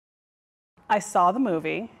I saw the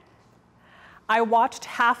movie. I watched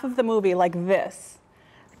half of the movie like this,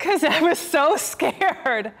 because I was so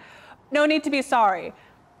scared. No need to be sorry.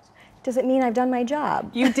 Does it mean I've done my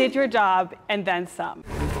job? You did your job and then some.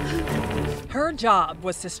 Her job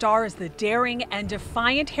was to star as the daring and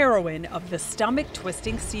defiant heroine of the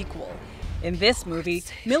stomach-twisting sequel. In this movie,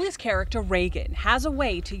 Millie's character Regan has a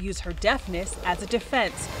way to use her deafness as a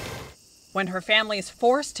defense when her family is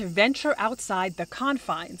forced to venture outside the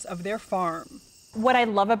confines of their farm. What I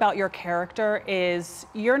love about your character is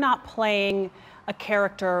you're not playing a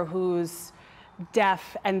character who's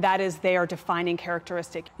deaf and that is their defining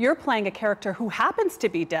characteristic. You're playing a character who happens to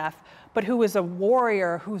be deaf, but who is a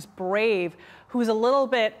warrior, who's brave, who's a little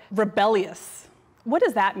bit rebellious. What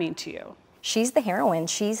does that mean to you? She's the heroine.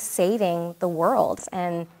 She's saving the world,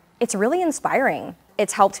 and it's really inspiring.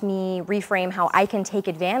 It's helped me reframe how I can take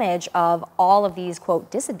advantage of all of these, quote,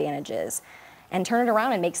 disadvantages and turn it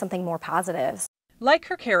around and make something more positive. Like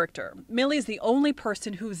her character, Millie's the only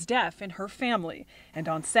person who's deaf in her family, and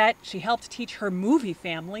on set, she helped teach her movie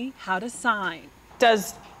family how to sign.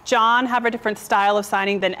 Does John have a different style of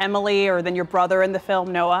signing than Emily or than your brother in the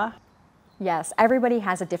film, Noah? Yes, everybody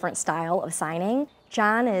has a different style of signing.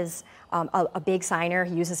 John is a big signer.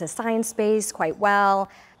 He uses his sign space quite well.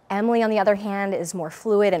 Emily, on the other hand, is more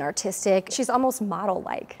fluid and artistic. She's almost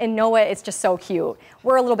model-like. And Noah, it's just so cute.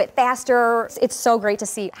 We're a little bit faster. It's so great to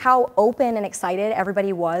see how open and excited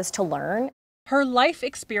everybody was to learn. Her life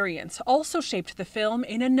experience also shaped the film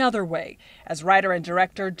in another way, as writer and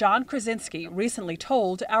director John Krasinski recently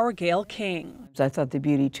told our Gayle King. I thought the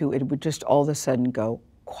beauty, too, it would just all of a sudden go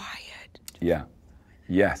quiet. Yeah.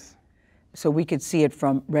 Yes. So we could see it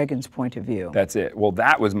from Regan's point of view. That's it. Well,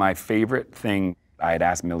 that was my favorite thing. I had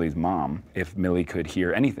asked Millie's mom if Millie could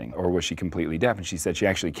hear anything, or was she completely deaf, and she said she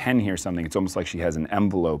actually can hear something. It's almost like she has an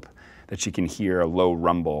envelope that she can hear a low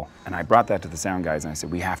rumble. And I brought that to the sound guys, and I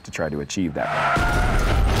said, we have to try to achieve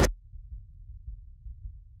that.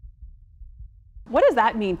 What does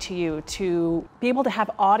that mean to you, to be able to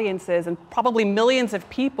have audiences and probably millions of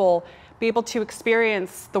people be able to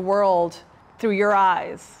experience the world through your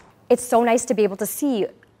eyes? It's so nice to be able to see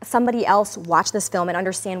somebody else watch this film and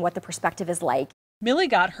understand what the perspective is like. Millie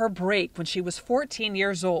got her break when she was 14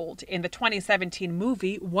 years old in the 2017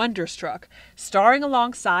 movie Wonderstruck, starring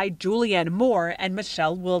alongside Julianne Moore and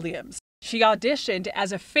Michelle Williams. She auditioned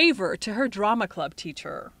as a favor to her drama club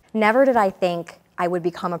teacher. Never did I think I would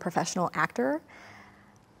become a professional actor.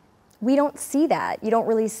 We don't see that. You don't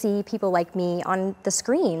really see people like me on the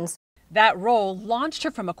screens. That role launched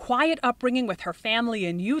her from a quiet upbringing with her family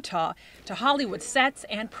in Utah to Hollywood sets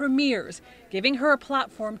and premieres, giving her a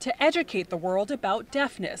platform to educate the world about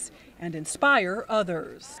deafness and inspire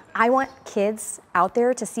others. I want kids out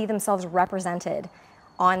there to see themselves represented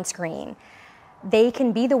on screen. They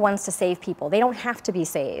can be the ones to save people. They don't have to be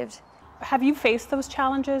saved. Have you faced those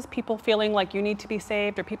challenges, people feeling like you need to be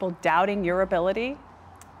saved or people doubting your ability?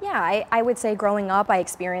 Yeah, I would say growing up I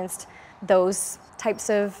experienced those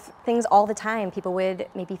types of things all the time. People would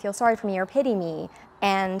maybe feel sorry for me or pity me.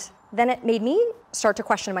 And then it made me start to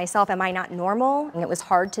question myself, am I not normal? And it was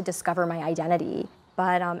hard to discover my identity.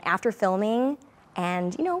 But after filming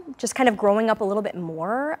and, you know, just kind of growing up a little bit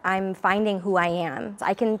more, I'm finding who I am.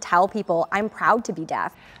 I can tell people I'm proud to be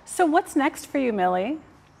deaf. So what's next for you, Millie?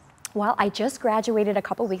 Well, I just graduated a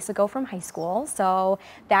couple weeks ago from high school, so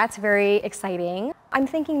that's very exciting. I'm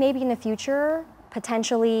thinking maybe in the future,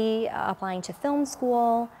 potentially applying to film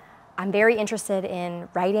school. I'm very interested in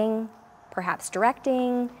writing, perhaps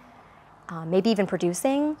directing, maybe even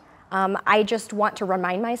producing. I just want to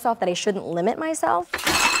remind myself that I shouldn't limit myself.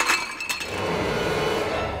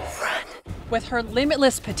 With her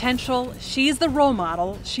limitless potential, she's the role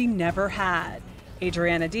model she never had.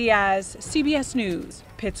 Adriana Diaz, CBS News,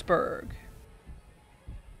 Pittsburgh.